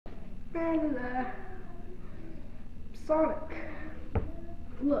And Sonic,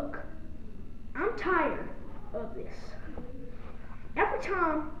 look, I'm tired of this. Every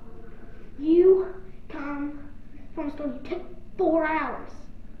time you come from the store, you take 4 hours.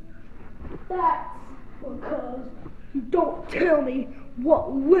 That's because you don't tell me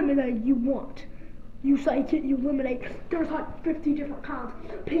what lemonade you want. You say get you lemonade. There's like 50 different kinds.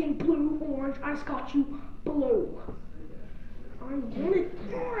 Pink, blue, orange. I just got you blue. I wanted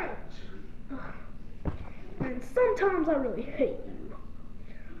orange. And sometimes I really hate you.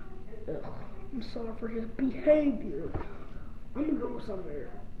 Ugh, I'm sorry for his behavior. I'm gonna go somewhere.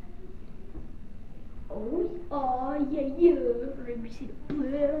 Oh, yeah. Did you see the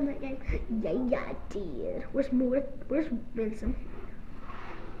blood on that game? Yeah, I did. Where's Vincent?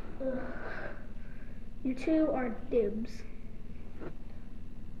 You two are dibs.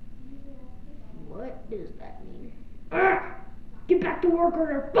 What does that mean? Get back to work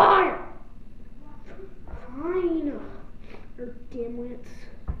or you're fired! Fine. You're dimwits.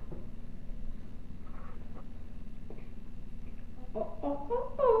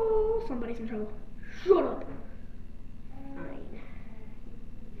 Oh. Somebody's in trouble. Shut up. Fine.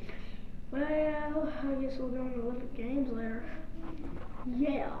 Well, I guess we'll go on the Olympic Games later.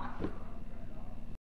 Yeah.